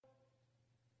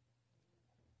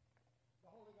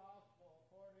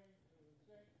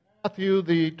Matthew,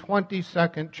 the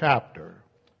 22nd chapter.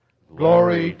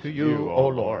 Glory to you, O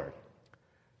Lord.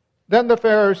 Then the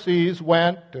Pharisees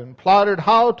went and plotted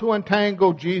how to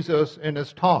entangle Jesus in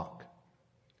his talk.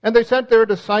 And they sent their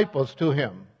disciples to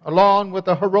him, along with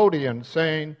the Herodians,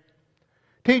 saying,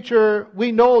 "Teacher,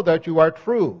 we know that you are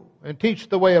true and teach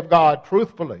the way of God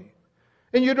truthfully,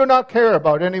 and you do not care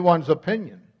about anyone's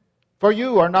opinion, for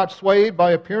you are not swayed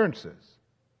by appearances.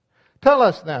 Tell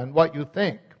us then what you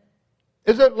think.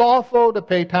 Is it lawful to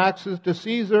pay taxes to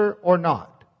Caesar or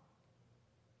not?"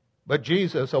 But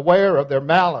Jesus, aware of their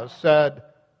malice, said,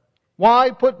 "Why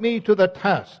put me to the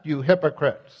test, you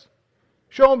hypocrites?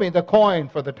 Show me the coin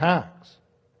for the tax."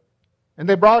 And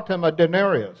they brought him a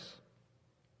denarius.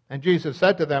 And Jesus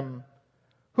said to them,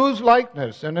 "Whose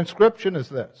likeness and inscription is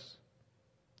this?"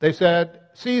 They said,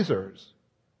 "Caesar's."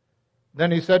 Then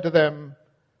he said to them,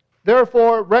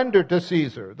 "Therefore render to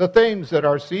Caesar the things that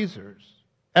are Caesar's,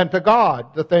 and to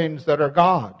God the things that are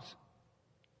God's."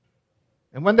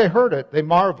 And when they heard it, they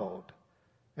marveled,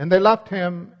 and they left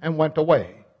him and went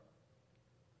away.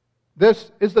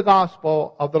 This is the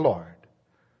gospel of the Lord.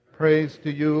 Praise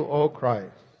to you, O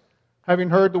Christ. Having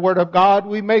heard the word of God,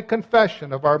 we make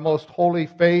confession of our most holy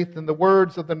faith in the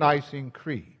words of the Nicene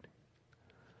Creed.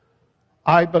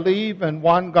 I believe in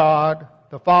one God,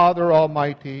 the Father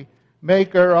Almighty,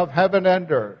 maker of heaven and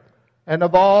earth, and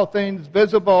of all things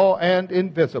visible and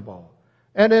invisible,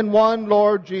 and in one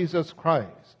Lord Jesus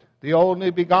Christ, the only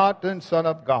begotten Son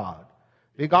of God,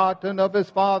 begotten of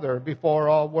his Father before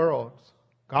all worlds,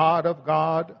 God of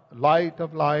God, light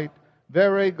of light,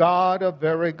 very God of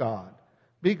very God,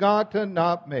 begotten,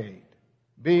 not made,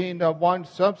 being of one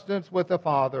substance with the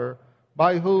Father,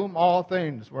 by whom all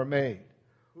things were made,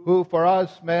 who for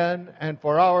us men and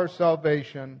for our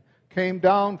salvation came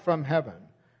down from heaven,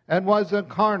 and was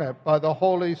incarnate by the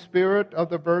Holy Spirit of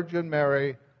the Virgin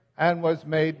Mary, and was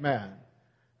made man,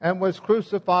 and was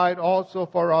crucified also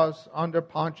for us under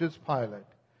Pontius Pilate.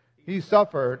 He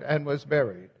suffered and was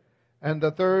buried, and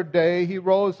the third day he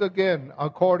rose again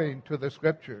according to the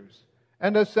Scriptures,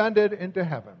 and ascended into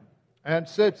heaven, and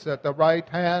sits at the right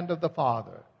hand of the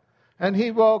Father. And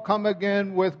he will come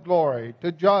again with glory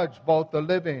to judge both the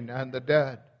living and the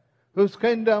dead, whose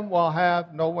kingdom will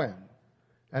have no end.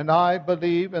 And I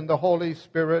believe in the Holy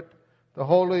Spirit, the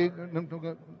Holy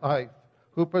life,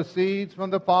 who proceeds from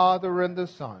the Father and the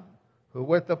Son, who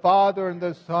with the Father and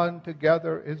the Son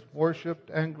together is worshipped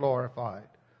and glorified,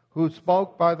 who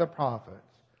spoke by the prophets.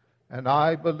 And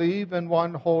I believe in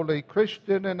one holy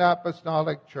Christian and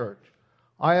apostolic church.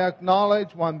 I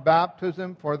acknowledge one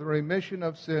baptism for the remission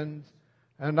of sins,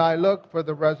 and I look for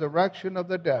the resurrection of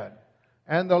the dead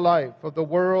and the life of the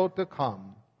world to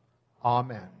come.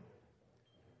 Amen.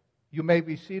 You may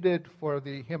be seated for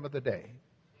the hymn of the day.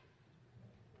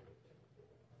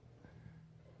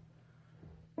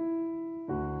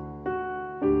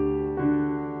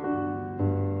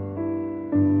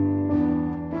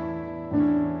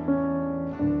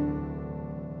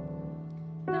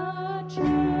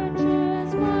 Water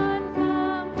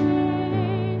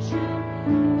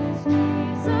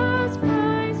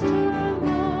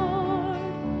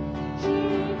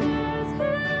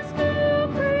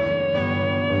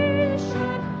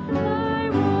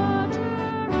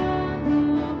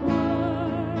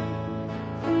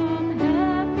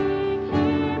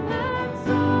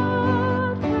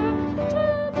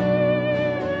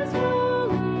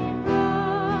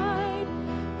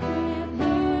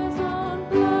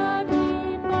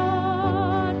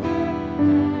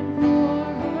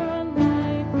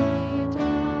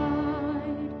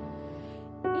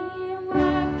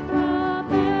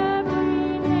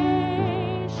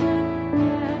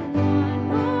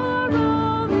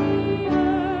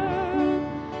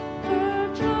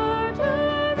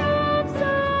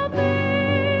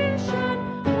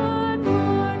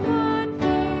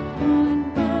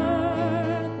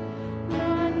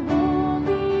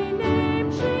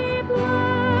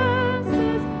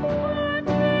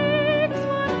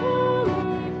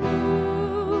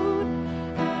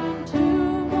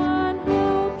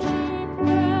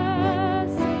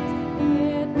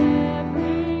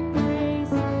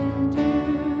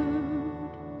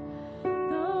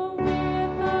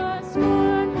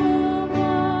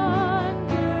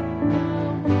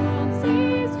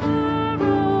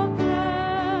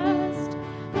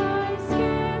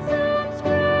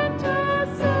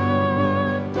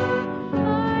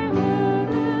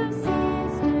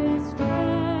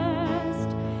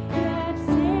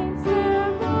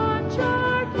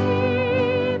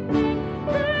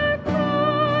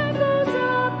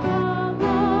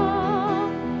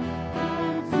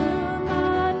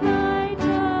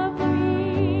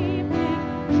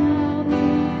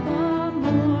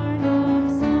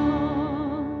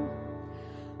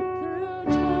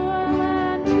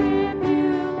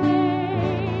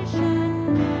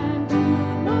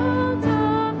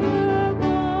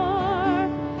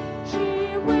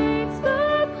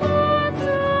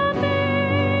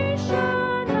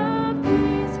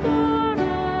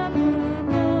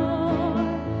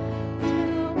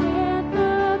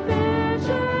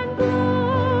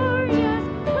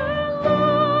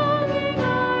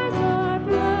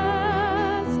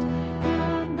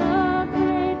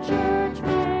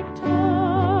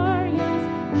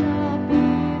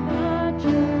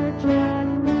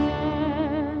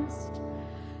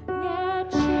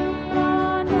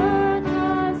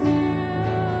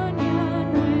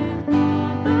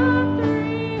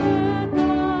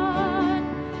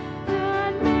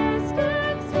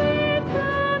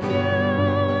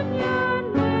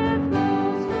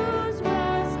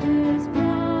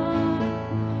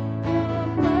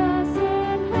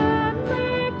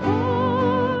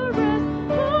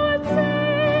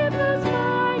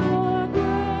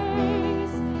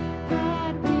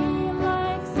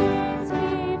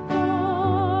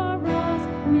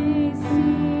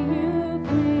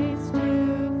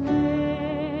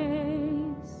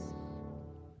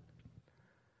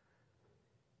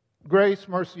Grace,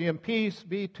 mercy, and peace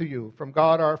be to you from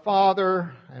God our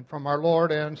Father and from our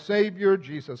Lord and Savior,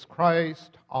 Jesus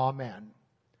Christ. Amen.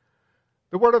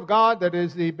 The Word of God that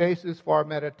is the basis for our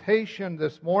meditation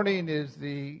this morning is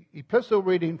the epistle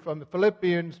reading from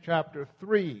Philippians chapter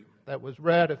 3 that was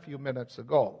read a few minutes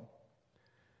ago.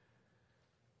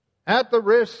 At the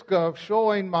risk of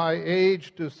showing my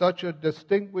age to such a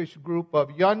distinguished group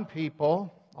of young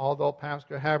people, although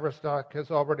Pastor Haverstock has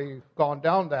already gone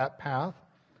down that path,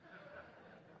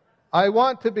 I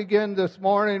want to begin this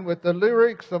morning with the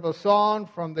lyrics of a song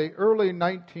from the early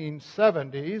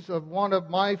 1970s of one of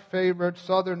my favorite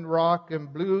Southern rock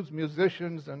and blues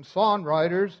musicians and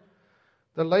songwriters,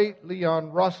 the late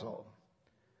Leon Russell.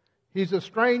 He's a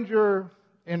stranger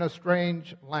in a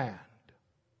strange land.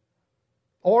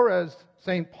 Or as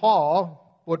St.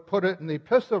 Paul would put it in the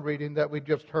epistle reading that we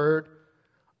just heard,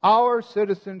 our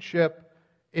citizenship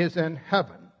is in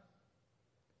heaven.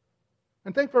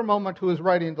 And think for a moment who is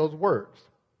writing those words.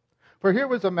 For here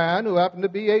was a man who happened to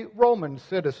be a Roman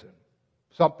citizen,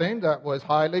 something that was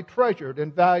highly treasured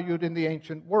and valued in the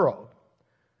ancient world.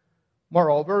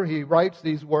 Moreover, he writes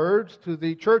these words to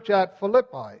the church at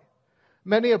Philippi,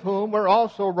 many of whom were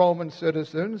also Roman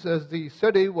citizens, as the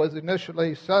city was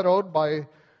initially settled by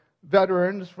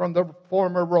veterans from the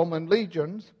former Roman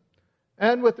legions,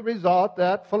 and with the result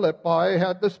that Philippi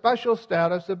had the special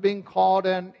status of being called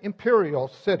an imperial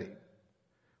city,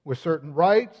 with certain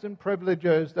rights and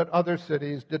privileges that other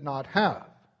cities did not have.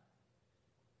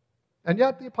 And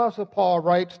yet the Apostle Paul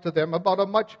writes to them about a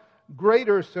much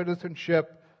greater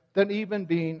citizenship than even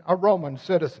being a Roman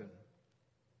citizen.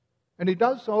 And he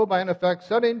does so by, in effect,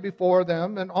 setting before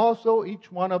them, and also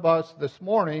each one of us this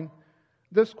morning,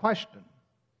 this question: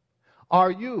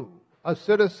 are you a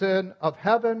citizen of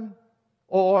heaven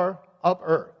or of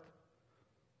earth?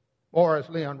 Or as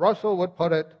Leon Russell would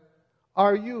put it,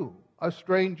 are you a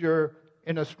stranger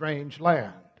in a strange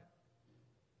land?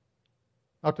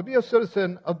 Now, to be a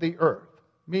citizen of the earth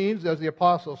means, as the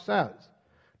apostle says,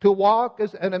 to walk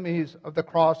as enemies of the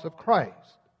cross of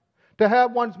Christ, to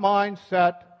have one's mind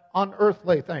set on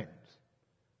earthly things.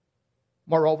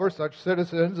 Moreover, such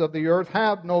citizens of the earth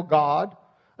have no God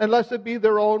unless it be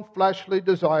their own fleshly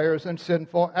desires and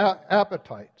sinful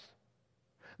appetites.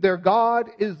 Their God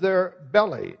is their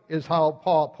belly, is how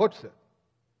Paul puts it.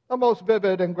 A most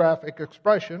vivid and graphic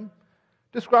expression,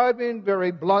 describing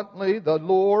very bluntly the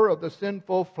lure of the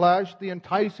sinful flesh, the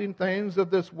enticing things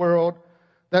of this world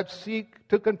that seek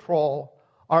to control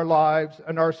our lives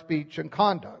and our speech and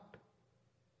conduct.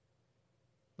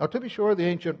 Now, to be sure, the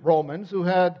ancient Romans, who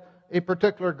had a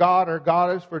particular god or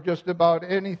goddess for just about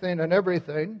anything and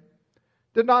everything,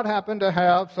 did not happen to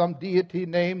have some deity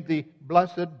named the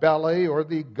Blessed Belly or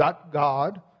the Gut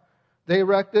God. They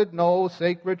erected no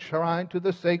sacred shrine to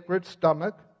the sacred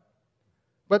stomach,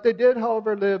 but they did,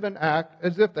 however, live and act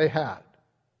as if they had.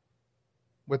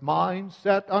 With minds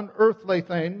set on earthly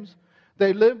things,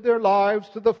 they lived their lives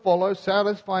to the fullest,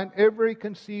 satisfying every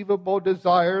conceivable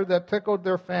desire that tickled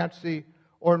their fancy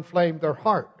or inflamed their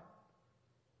heart.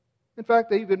 In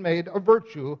fact, they even made a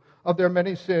virtue of their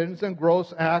many sins and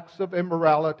gross acts of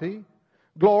immorality,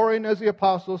 glorying, as the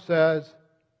apostle says,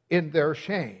 in their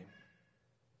shame.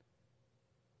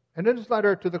 And in his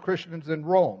letter to the Christians in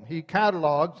Rome, he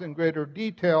catalogs in greater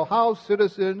detail how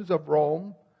citizens of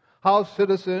Rome, how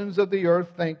citizens of the earth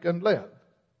think and live.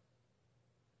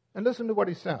 And listen to what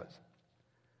he says.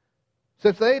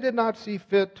 Since they did not see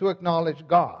fit to acknowledge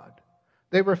God,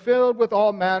 they were filled with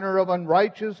all manner of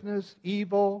unrighteousness,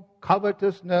 evil,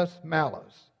 covetousness,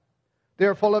 malice. They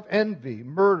are full of envy,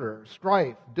 murder,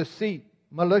 strife, deceit,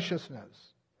 maliciousness.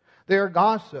 They are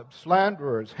gossips,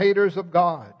 slanderers, haters of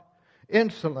God,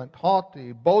 insolent,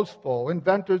 haughty, boastful,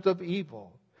 inventors of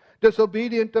evil,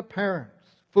 disobedient to parents,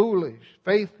 foolish,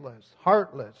 faithless,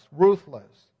 heartless,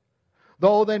 ruthless.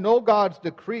 Though they know God's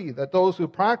decree that those who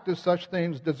practice such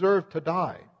things deserve to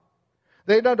die,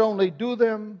 they not only do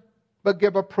them, but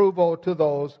give approval to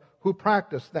those who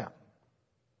practice them.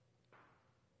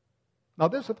 Now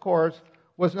this, of course,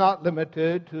 was not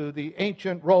limited to the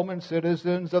ancient Roman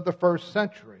citizens of the first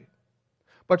century.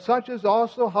 But such is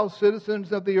also how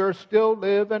citizens of the earth still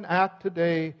live and act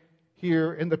today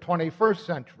here in the 21st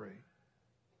century,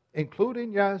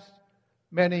 including, yes,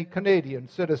 many Canadian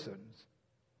citizens.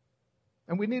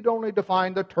 And we need only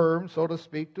define the term, so to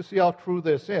speak, to see how true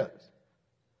this is.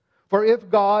 For if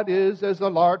God is, as the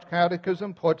large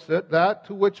catechism puts it, that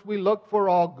to which we look for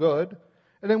all good,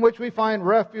 and in which we find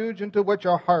refuge and to which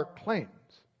our heart clings,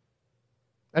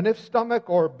 and if stomach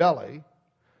or belly,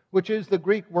 which is the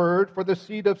Greek word for the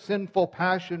seat of sinful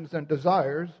passions and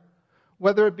desires,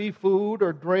 whether it be food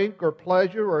or drink or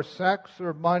pleasure or sex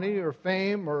or money or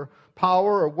fame or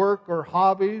power or work or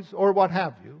hobbies or what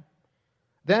have you,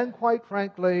 then quite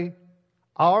frankly,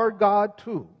 our God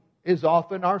too is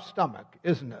often our stomach,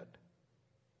 isn't it?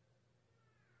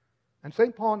 And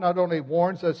St. Paul not only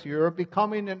warns us here of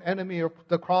becoming an enemy of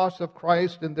the cross of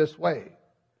Christ in this way,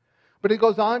 but he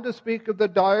goes on to speak of the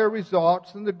dire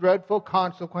results and the dreadful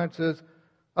consequences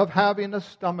of having a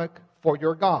stomach for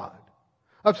your God,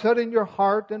 of setting your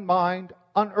heart and mind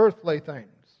on earthly things,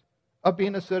 of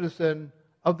being a citizen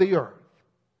of the earth.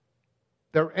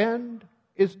 Their end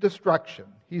is destruction,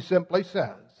 he simply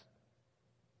says.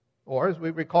 Or, as we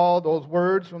recall those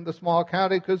words from the Small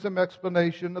Catechism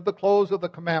explanation of the close of the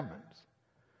commandments,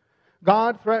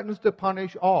 God threatens to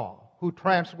punish all who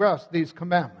transgress these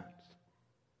commandments.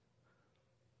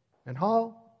 And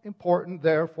how important,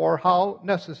 therefore, how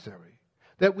necessary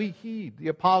that we heed the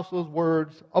apostles'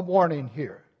 words of warning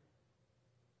here.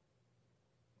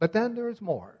 But then there is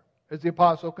more, as the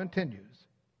apostle continues.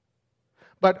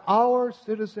 But our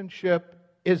citizenship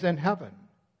is in heaven,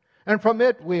 and from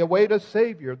it we await a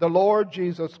Savior, the Lord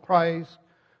Jesus Christ,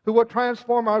 who will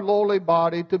transform our lowly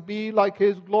body to be like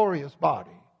his glorious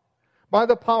body, by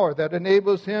the power that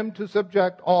enables him to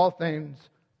subject all things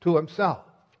to himself.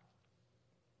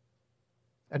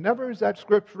 And never is that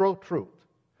scriptural truth.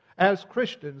 As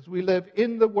Christians, we live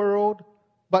in the world,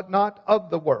 but not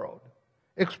of the world,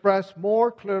 expressed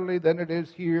more clearly than it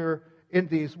is here in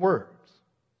these words.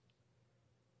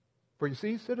 For you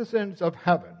see, citizens of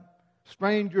heaven,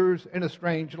 strangers in a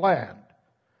strange land,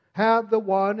 have the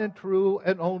one and true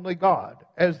and only God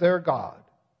as their God.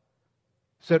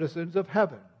 Citizens of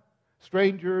heaven,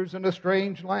 strangers in a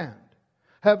strange land,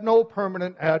 have no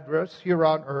permanent address here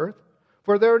on earth,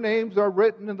 for their names are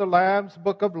written in the Lamb's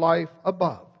book of life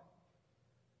above.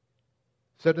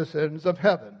 Citizens of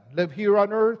heaven live here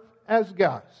on earth as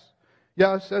guests,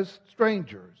 yes, as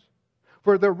strangers,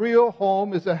 for their real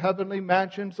home is the heavenly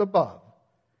mansions above,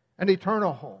 an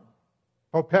eternal home,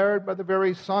 prepared by the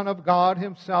very Son of God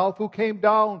himself, who came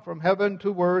down from heaven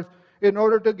to earth in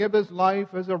order to give his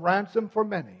life as a ransom for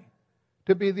many,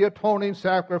 to be the atoning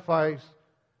sacrifice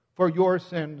for your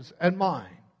sins and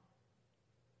mine.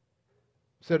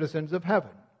 Citizens of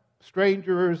heaven,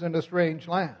 strangers in a strange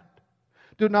land,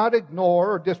 do not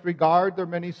ignore or disregard their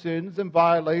many sins and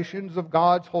violations of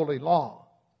God's holy law,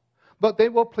 but they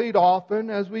will plead often,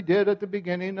 as we did at the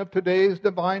beginning of today's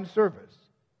divine service,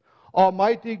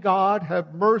 Almighty God,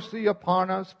 have mercy upon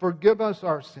us, forgive us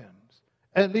our sins,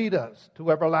 and lead us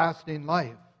to everlasting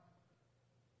life.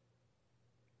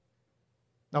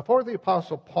 Now, for the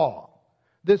Apostle Paul,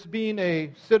 this being a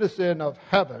citizen of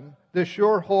heaven, the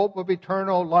sure hope of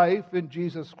eternal life in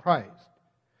Jesus Christ,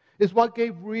 is what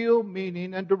gave real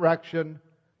meaning and direction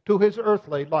to his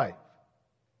earthly life.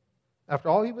 After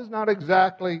all, he was not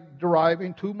exactly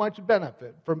deriving too much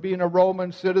benefit from being a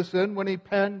Roman citizen when he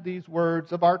penned these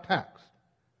words of our text.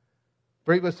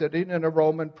 For he was sitting in a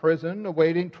Roman prison,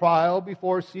 awaiting trial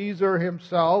before Caesar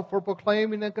himself for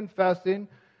proclaiming and confessing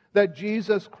that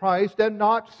Jesus Christ and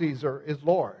not Caesar is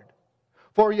Lord.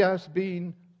 For yes,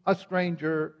 being a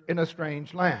stranger in a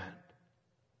strange land.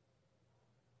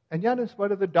 And yet, in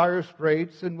spite of the dire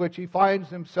straits in which he finds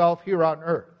himself here on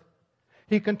earth,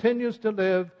 he continues to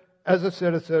live as a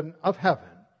citizen of heaven,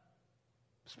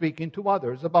 speaking to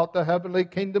others about the heavenly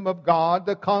kingdom of God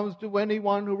that comes to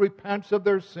anyone who repents of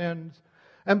their sins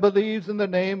and believes in the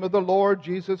name of the Lord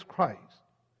Jesus Christ,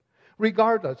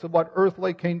 regardless of what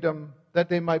earthly kingdom that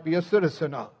they might be a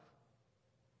citizen of.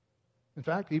 In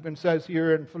fact, he even says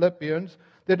here in Philippians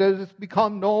that it has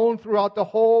become known throughout the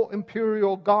whole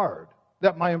imperial guard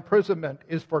that my imprisonment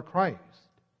is for Christ.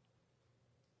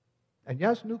 And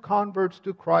yes, new converts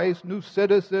to Christ, new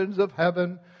citizens of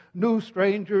heaven, new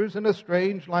strangers in a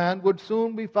strange land would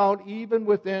soon be found even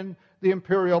within the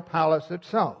imperial palace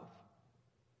itself.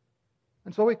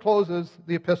 And so he closes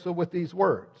the epistle with these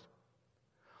words.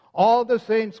 All the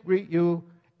saints greet you,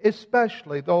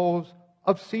 especially those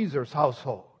of Caesar's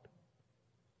household.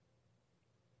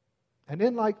 And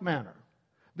in like manner,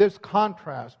 this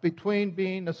contrast between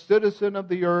being a citizen of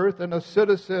the earth and a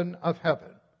citizen of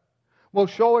heaven will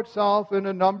show itself in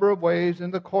a number of ways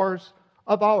in the course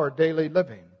of our daily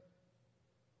living.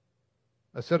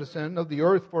 A citizen of the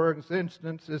earth, for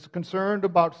instance, is concerned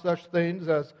about such things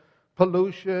as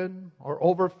pollution or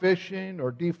overfishing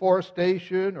or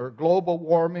deforestation or global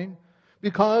warming,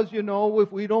 because,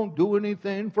 if we don't do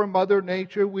anything for Mother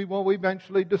Nature, we will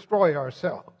eventually destroy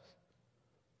ourselves.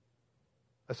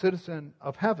 A citizen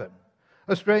of heaven,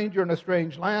 a stranger in a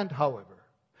strange land, however,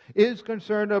 is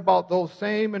concerned about those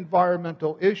same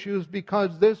environmental issues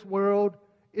because this world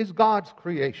is God's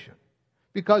creation.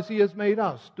 because He has made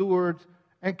us stewards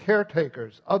and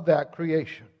caretakers of that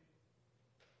creation.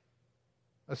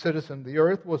 A citizen of the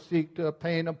earth will seek to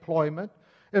obtain employment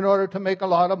in order to make a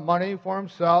lot of money for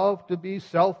himself, to be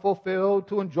self-fulfilled,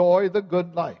 to enjoy the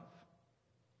good life.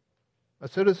 A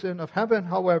citizen of heaven,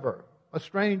 however, a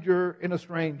stranger in a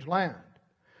strange land,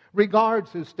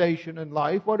 regards his station in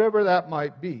life, whatever that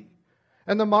might be,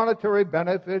 and the monetary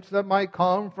benefits that might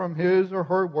come from his or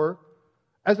her work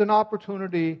as an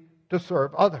opportunity to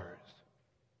serve others.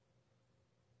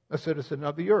 A citizen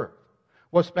of the earth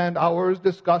will spend hours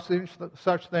discussing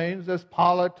such things as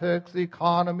politics,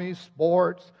 economy,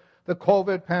 sports, the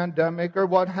COVID pandemic, or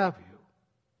what have you.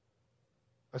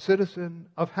 A citizen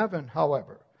of heaven,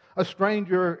 however, a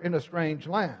stranger in a strange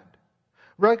land,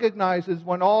 recognizes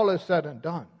when all is said and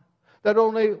done that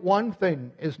only one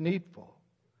thing is needful: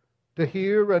 to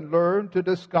hear and learn, to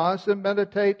discuss and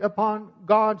meditate upon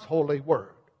God's holy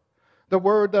word, the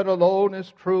word that alone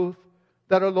is truth,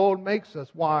 that alone makes us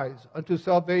wise unto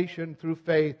salvation through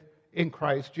faith in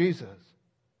Christ Jesus.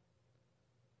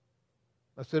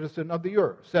 A citizen of the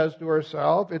earth says to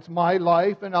herself, it's my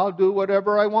life and I'll do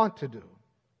whatever I want to do.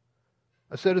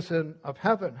 A citizen of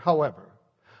heaven, however,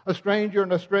 a stranger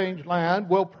in a strange land,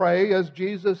 will pray as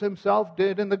Jesus himself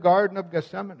did in the Garden of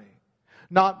Gethsemane.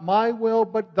 Not my will,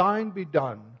 but thine be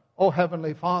done, O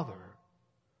Heavenly Father.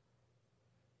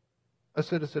 A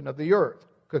citizen of the earth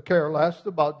could care less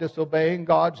about disobeying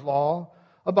God's law,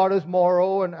 about his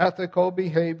moral and ethical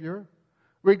behavior,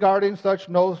 regarding such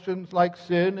notions like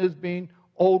sin as being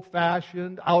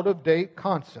old-fashioned, out-of-date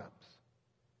concepts.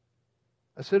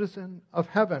 A citizen of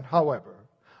heaven, however,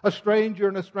 a stranger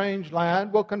in a strange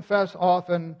land, will confess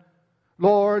often,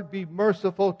 Lord, be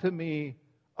merciful to me,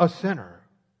 a sinner.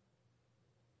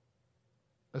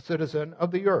 A citizen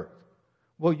of the earth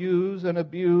will use and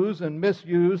abuse and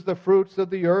misuse the fruits of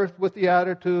the earth with the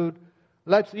attitude,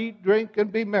 let's eat, drink,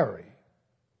 and be merry.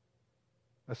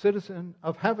 A citizen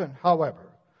of heaven,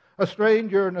 however, a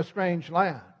stranger in a strange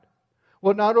land,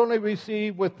 will not only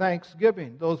receive with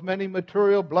thanksgiving those many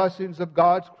material blessings of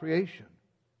God's creation,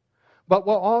 but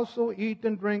will also eat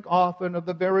and drink often of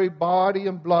the very body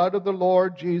and blood of the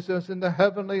Lord Jesus in the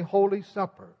heavenly Holy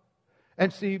Supper,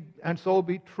 and so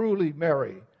be truly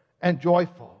merry and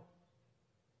joyful.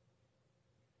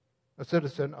 A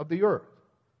citizen of the earth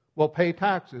will pay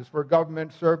taxes for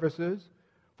government services,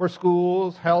 for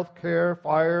schools, health care,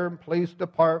 fire and police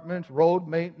departments, road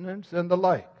maintenance, and the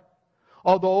like.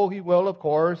 Although he will, of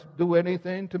course, do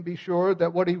anything to be sure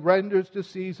that what he renders to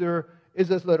Caesar is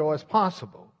as little as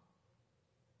possible.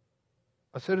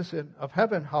 A citizen of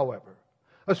heaven, however,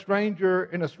 a stranger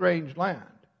in a strange land,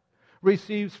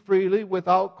 receives freely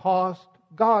without cost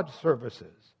God's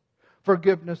services,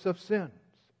 forgiveness of sins,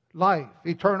 life,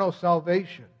 eternal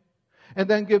salvation, and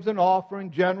then gives an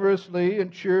offering generously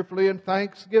and cheerfully in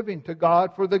thanksgiving to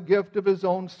God for the gift of his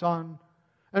own Son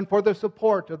and for the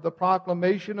support of the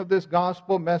proclamation of this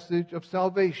gospel message of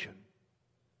salvation,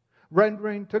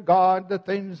 rendering to God the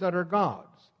things that are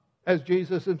God's, as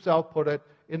Jesus himself put it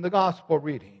in the gospel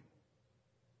reading.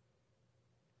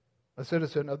 A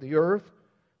citizen of the earth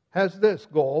has this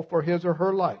goal for his or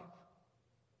her life: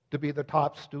 to be the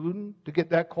top student, to get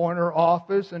that corner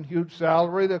office and huge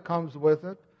salary that comes with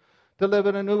it, to live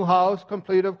in a new house,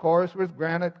 complete, of course, with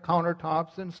granite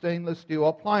countertops and stainless steel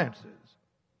appliances.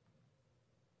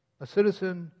 A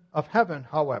citizen of heaven,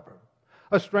 however,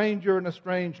 a stranger in a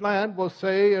strange land, will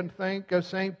say and think, as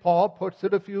St. Paul puts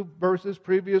it a few verses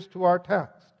previous to our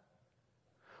text,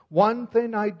 one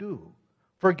thing I do,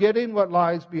 forgetting what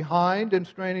lies behind and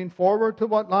straining forward to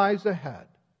what lies ahead,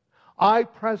 I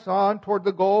press on toward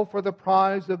the goal for the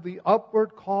prize of the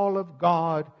upward call of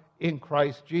God in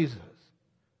Christ Jesus.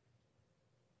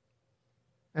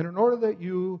 And in order that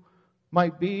you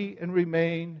might be and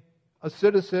remain a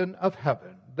citizen of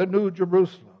heaven, the New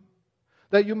Jerusalem,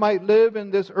 that you might live in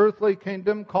this earthly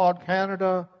kingdom called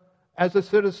Canada as a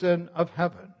citizen of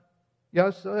heaven,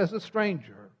 yes, as a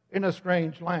stranger in a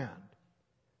strange land,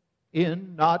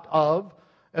 in, not of,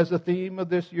 as the theme of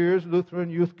this year's Lutheran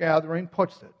Youth Gathering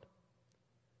puts it.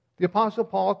 The Apostle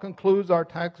Paul concludes our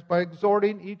text by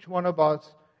exhorting each one of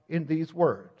us in these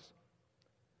words.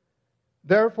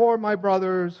 Therefore, my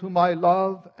brothers, whom I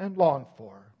love and long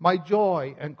for, my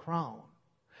joy and crown,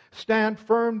 stand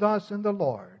firm thus in the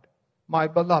Lord, my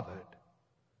beloved.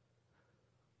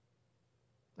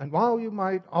 And while you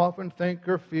might often think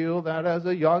or feel that as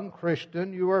a young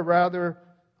Christian you are rather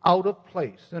out of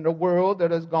place in a world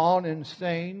that has gone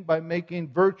insane by making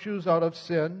virtues out of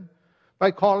sin, by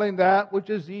calling that which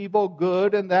is evil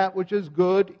good and that which is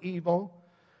good evil,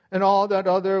 and all that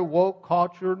other woke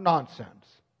culture nonsense,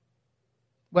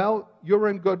 well, you're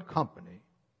in good company.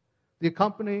 the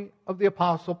company of the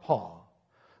Apostle Paul,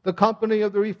 the company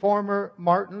of the Reformer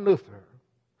Martin Luther,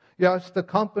 yes, the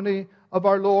company of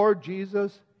our Lord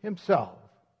Jesus himself,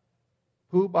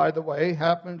 who, by the way,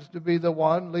 happens to be the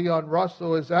one Leon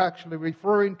Russell is actually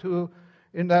referring to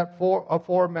in that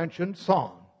aforementioned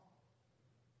song.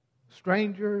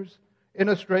 Strangers in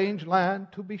a strange land,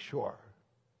 to be sure,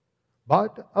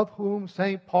 but of whom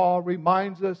St. Paul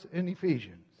reminds us in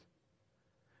Ephesians.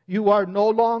 You are no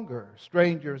longer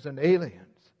strangers and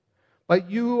aliens,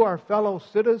 but you are fellow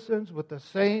citizens with the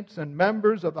saints and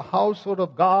members of the household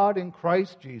of God in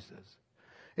Christ Jesus,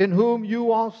 in whom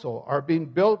you also are being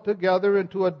built together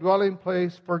into a dwelling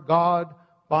place for God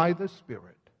by the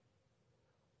Spirit.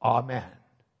 Amen.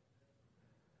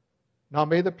 Now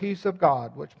may the peace of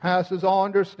God, which passes all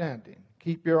understanding,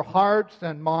 keep your hearts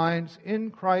and minds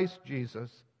in Christ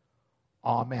Jesus.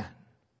 Amen.